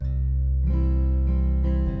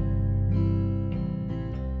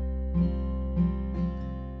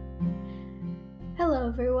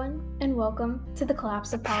welcome to the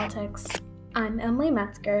Collapse of Politics. I'm Emily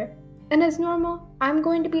Metzger, and as normal, I'm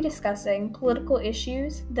going to be discussing political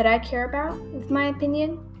issues that I care about with my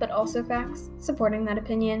opinion, but also facts supporting that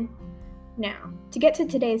opinion. Now, to get to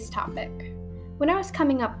today's topic. When I was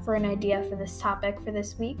coming up for an idea for this topic for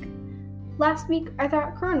this week, last week I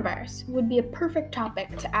thought coronavirus would be a perfect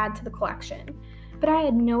topic to add to the collection, but I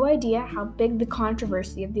had no idea how big the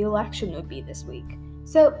controversy of the election would be this week.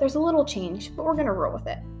 So there's a little change, but we're going to roll with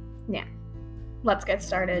it. Now, let's get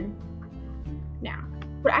started. Now,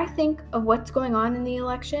 what I think of what's going on in the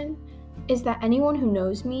election is that anyone who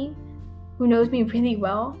knows me really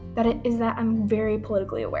well, is that I'm very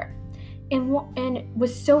politically aware, and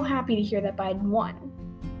was so happy to hear that Biden won.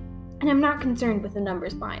 And I'm not concerned with the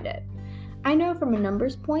numbers behind it. I know from a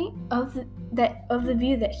numbers point of the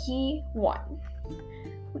view that he won.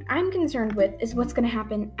 What I'm concerned with is what's going to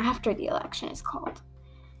happen after the election is called.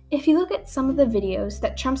 If you look at some of the videos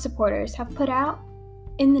that Trump supporters have put out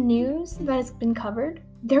in the news that has been covered,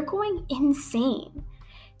 they're going insane.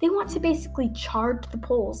 They want to basically charge the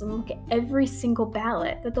polls and look at every single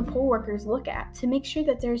ballot that the poll workers look at to make sure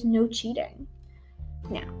that there's no cheating.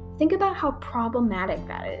 Now, think about how problematic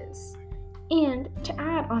that is. And to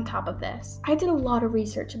add on top of this, I did a lot of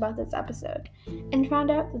research about this episode and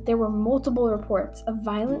found out that there were multiple reports of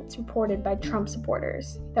violence reported by Trump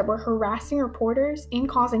supporters that were harassing reporters and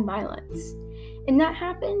causing violence. And that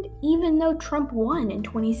happened even though Trump won in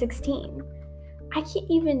 2016. I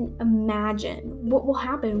can't even imagine what will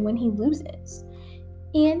happen when he loses.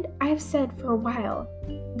 And I have said for a while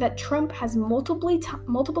that Trump has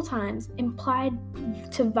multiple times implied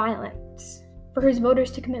to violence for his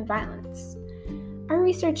voters to commit violence. I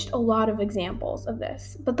researched a lot of examples of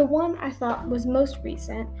this, but the one I thought was most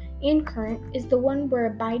recent and current is the one where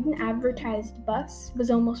a Biden advertised bus was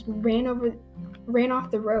almost ran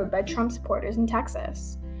off the road by Trump supporters in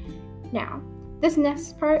Texas. Now, this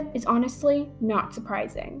next part is honestly not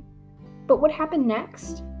surprising. But what happened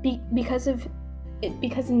next, because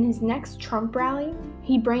in his next Trump rally,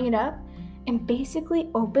 he brought it up and basically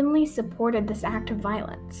openly supported this act of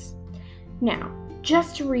violence. Now,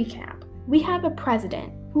 just to recap, we have a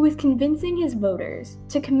president who is convincing his voters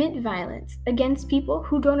to commit violence against people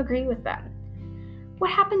who don't agree with them.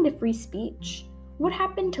 What happened to free speech? What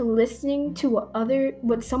happened to listening to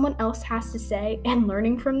what someone else has to say and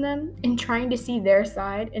learning from them and trying to see their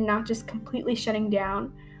side and not just completely shutting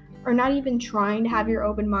down or not even trying to have your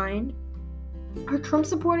open mind? Are Trump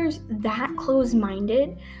supporters that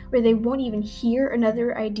close-minded where they won't even hear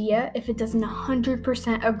another idea if it doesn't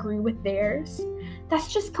 100% agree with theirs?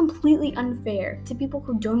 That's just completely unfair to people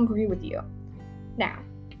who don't agree with you. Now,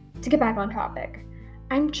 to get back on topic,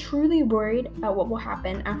 I'm truly worried about what will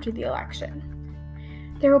happen after the election.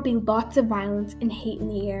 There will be lots of violence and hate in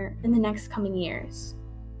the air in the next coming years.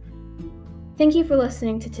 Thank you for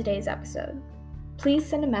listening to today's episode. Please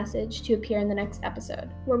send a message to appear in the next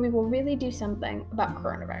episode, where we will really do something about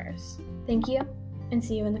coronavirus. Thank you, and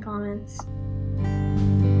see you in the comments.